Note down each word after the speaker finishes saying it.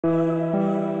I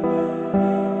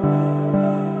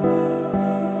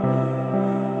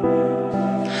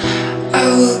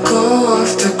will go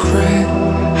off the grid,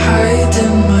 hide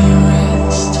in my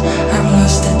wrist. I've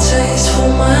lost the taste for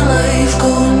my life,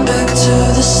 going back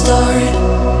to the start.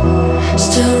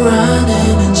 Still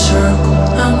running in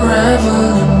circles,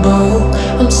 unraveling both.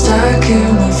 I'm stuck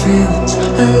in my feelings,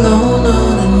 alone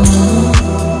on the moon.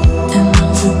 And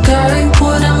I'm forgetting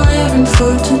what I'm living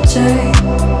for today.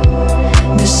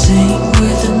 The same